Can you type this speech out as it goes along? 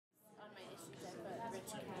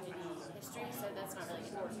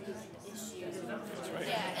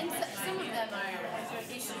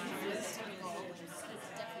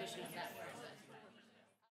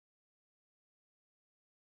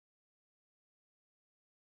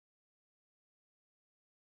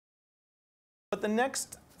But the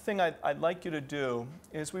next thing I'd like you to do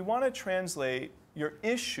is we want to translate your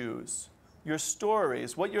issues, your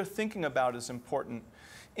stories, what you're thinking about is important,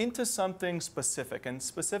 into something specific, and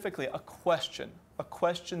specifically a question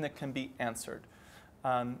that can be answered.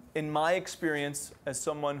 In my experience, as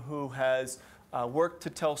someone who has worked to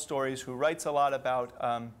tell stories, who writes a lot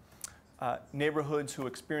about neighborhoods who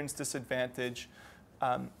experience disadvantage,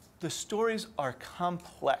 the stories are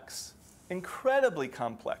complex, incredibly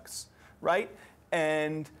complex, right?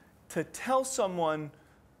 And to tell someone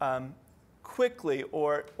quickly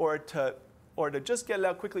or to just get it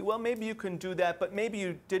out quickly, well, maybe you can do that, but maybe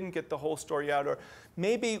you didn't get the whole story out, or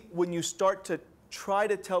maybe when you start to try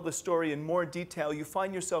to tell the story in more detail, you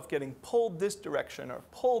find yourself getting pulled this direction or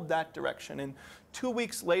pulled that direction. And 2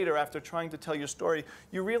 weeks later, after trying to tell your story,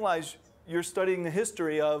 you realize you're studying the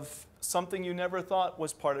history of something you never thought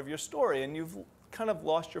was part of your story, and you've kind of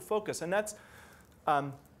lost your focus. And that's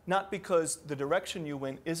not because the direction you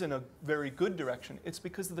went isn't a very good direction. It's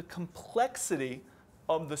because of the complexity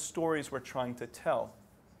of the stories we're trying to tell.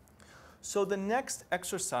 So the next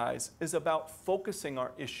exercise is about focusing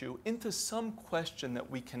our issue into some question that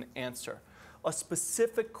we can answer. A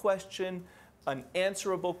specific question, an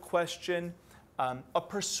answerable question, a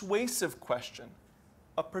persuasive question.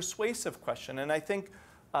 A persuasive question. And I think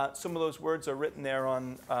some of those words are written there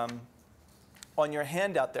on your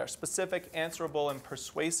handout there. Specific, answerable, and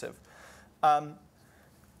persuasive.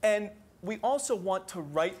 And we also want to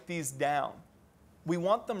write these down. We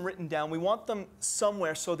want them written down. We want them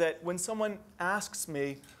somewhere so that when someone asks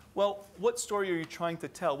me, well, what story are you trying to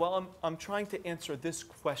tell? Well, I'm trying to answer this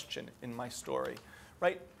question in my story,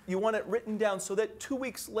 right? You want it written down so that 2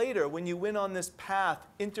 weeks later, when you went on this path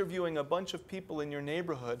interviewing a bunch of people in your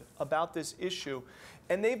neighborhood about this issue,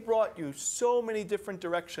 and they brought you so many different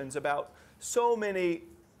directions about so many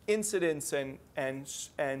incidents and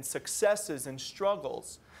successes and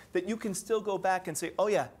struggles, that you can still go back and say, oh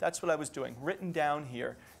yeah, that's what I was doing. Written down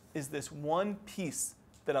here is this one piece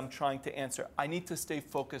that I'm trying to answer. I need to stay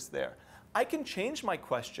focused there. I can change my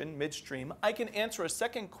question midstream. I can answer a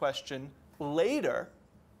second question later,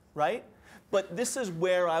 right? But this is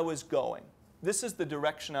where I was going. This is the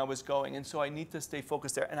direction I was going, and so I need to stay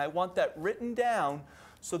focused there. And I want that written down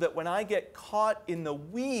so that when I get caught in the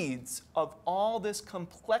weeds of all this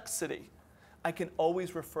complexity, I can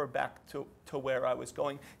always refer back to where I was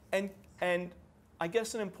going. And I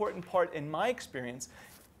guess an important part in my experience,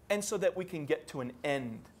 and so that we can get to an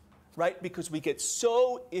end, right? Because we get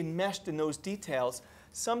so enmeshed in those details,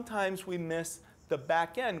 sometimes we miss the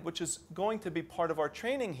back end, which is going to be part of our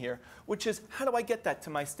training here, which is how do I get that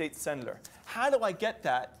to my state senator? How do I get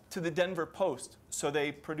that to the Denver Post so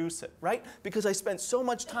they produce it, right? Because I spent so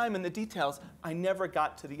much time in the details, I never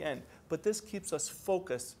got to the end. But this keeps us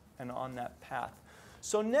focused and on that path.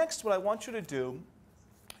 So next, what I want you to do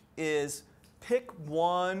is pick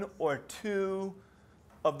one or two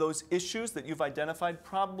of those issues that you've identified,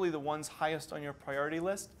 probably the ones highest on your priority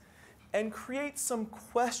list, and create some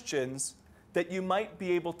questions that you might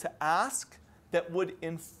be able to ask that would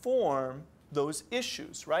inform those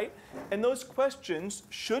issues, right? And those questions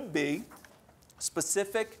should be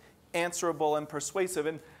specific, answerable, and persuasive.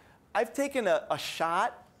 And I've taken a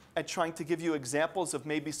shot at trying to give you examples of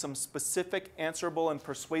maybe some specific, answerable, and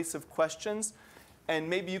persuasive questions. And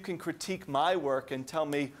maybe you can critique my work and tell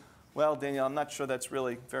me, well, Daniel, I'm not sure that's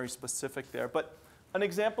really very specific there. But an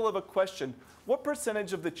example of a question, what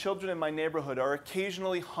percentage of the children in my neighborhood are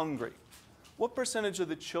occasionally hungry? What percentage of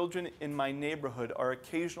the children in my neighborhood are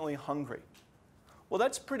occasionally hungry? Well,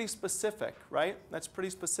 that's pretty specific, right? That's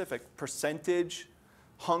pretty specific. Percentage,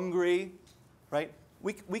 hungry, right?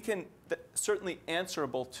 We can, certainly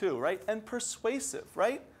answerable too, right? And persuasive,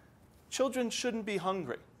 right? Children shouldn't be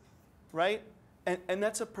hungry, right? And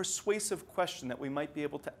that's a persuasive question that we might be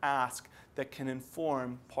able to ask that can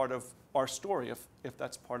inform part of our story, if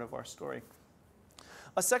that's part of our story.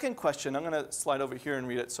 A second question, I'm going to slide over here and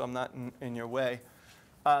read it so I'm not in your way.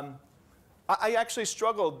 I actually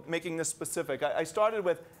struggled making this specific. I started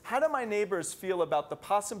with, how do my neighbors feel about the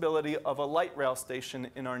possibility of a light rail station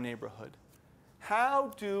in our neighborhood?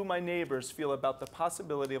 How do my neighbors feel about the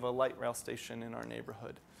possibility of a light rail station in our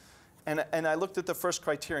neighborhood? And I looked at the first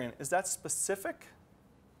criterion. Is that specific?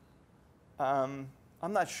 I'm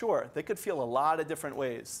not sure. They could feel a lot of different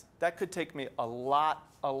ways. That could take me a lot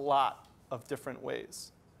of different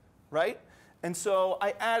ways, right? And so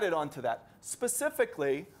I added on to that,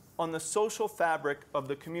 specifically on the social fabric of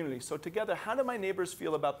the community. So together, how do my neighbors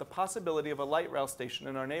feel about the possibility of a light rail station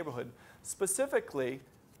in our neighborhood? Specifically,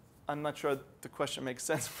 I'm not sure the question makes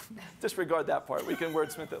sense. Disregard that part. We can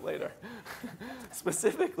wordsmith it later.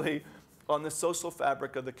 Specifically, on the social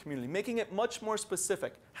fabric of the community, making it much more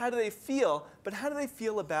specific. How do they feel? But how do they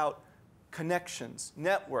feel about connections,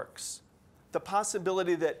 networks, the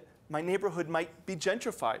possibility that my neighborhood might be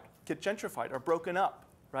gentrified, get gentrified or broken up,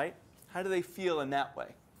 right? How do they feel in that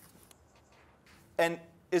way? And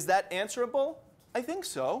is that answerable? I think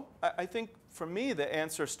so. I think for me, the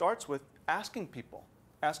answer starts with asking people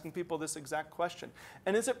this exact question.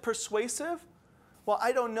 And is it persuasive? Well,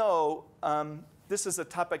 I don't know. This is a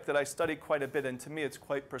topic that I study quite a bit, and to me, it's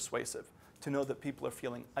quite persuasive to know that people are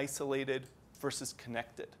feeling isolated versus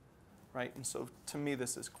connected, right? And so to me,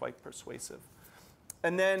 this is quite persuasive.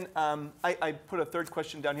 And then I put a third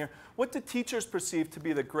question down here. What do teachers perceive to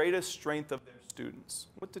be the greatest strength of their students?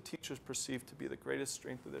 What do teachers perceive to be the greatest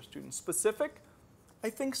strength of their students? Specific? I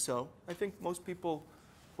think so. I think most people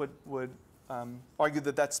would argue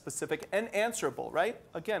that that's specific and answerable, right?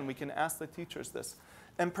 Again, we can ask the teachers this.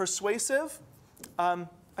 And persuasive? I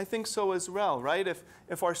think so as well, right?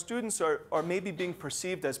 If our students are maybe being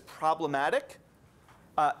perceived as problematic,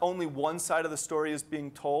 only one side of the story is being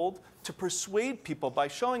told, to persuade people by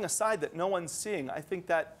showing a side that no one's seeing, I think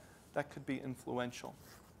that could be influential.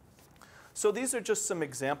 So these are just some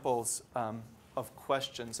examples of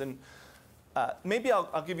questions. And maybe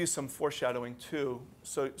I'll give you some foreshadowing too,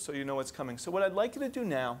 so you know what's coming. So what I'd like you to do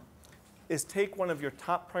now is take one of your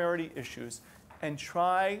top priority issues and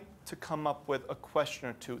try to come up with a question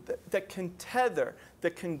or two that can tether,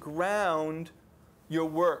 that can ground your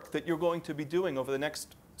work that you're going to be doing over the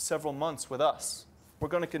next several months with us. We're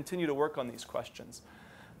going to continue to work on these questions.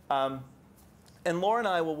 And Laura and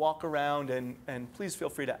I will walk around, and please feel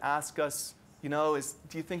free to ask us, do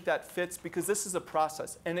you think that fits? Because this is a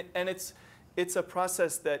process, and it's a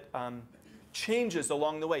process that changes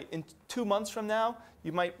along the way. In 2 months from now,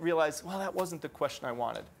 you might realize, well, that wasn't the question I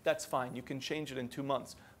wanted. That's fine. You can change it in 2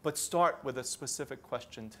 months. But start with a specific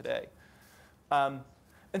question today. And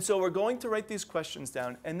so we're going to write these questions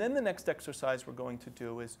down. And then the next exercise we're going to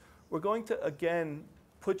do is we're going to, again,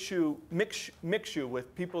 mix you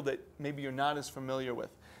with people that maybe you're not as familiar with.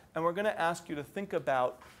 And we're going to ask you to think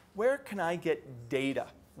about, where can I get data?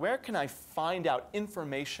 Where can I find out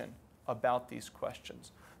information about these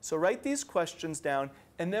questions? So write these questions down,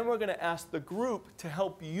 and then we're going to ask the group to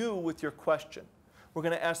help you with your question. We're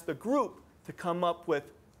going to ask the group to come up with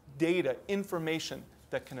data, information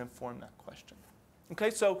that can inform that question. Okay,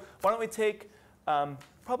 so why don't we take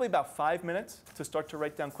probably about 5 minutes to start to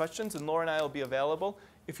write down questions, and Laura and I will be available.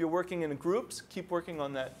 If you're working in groups, keep working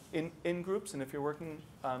on that in groups, and if you're working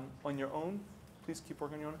on your own, please keep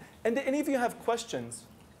working on your own. And do any of you have questions?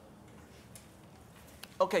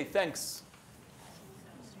 Okay, thanks.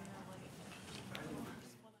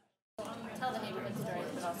 Tell the neighborhood stories,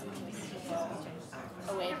 but also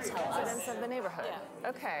a way to tell us. Residents of the neighborhood. Yeah.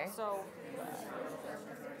 Okay.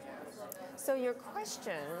 So your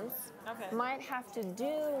questions might have to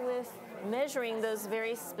do with measuring those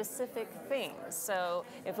very specific things. So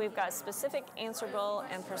if we've got specific, answerable,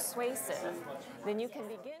 and persuasive, then you can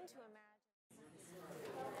begin to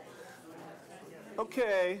imagine.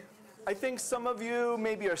 Okay. I think some of you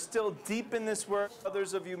maybe are still deep in this work.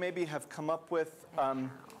 Others of you maybe have come up with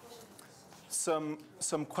some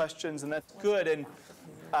questions, and that's good.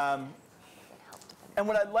 And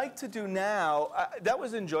what I'd like to do now, that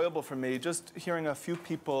was enjoyable for me, just hearing a few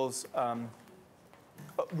people's,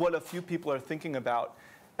 what a few people are thinking about.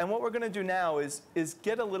 And what we're going to do now is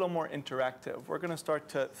get a little more interactive. We're going to start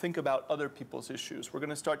to think about other people's issues. We're going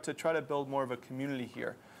to start to try to build more of a community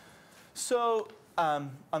here. So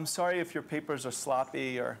I'm sorry if your papers are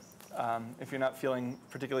sloppy, or if you're not feeling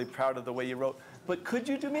particularly proud of the way you wrote. But could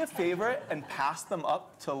you do me a favor and pass them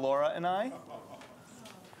up to Laura and I?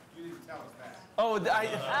 You didn't tell us that. Oh, I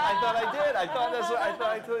thought I did. I thought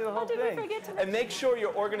I told you the whole did thing. we forget to And make sure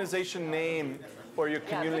your organization name or your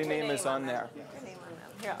community name is on there. Put your name on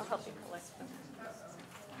them. Here, I'll help you collect them.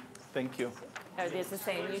 Thank you. Oh, it's the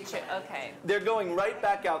same. You choose. Okay. They're going right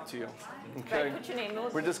back out to you. Okay. Right, put your name.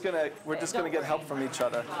 We're just gonna get help from each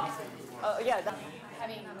other. Oh, yeah.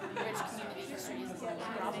 Having rich community history is a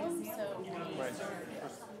problem, so Right.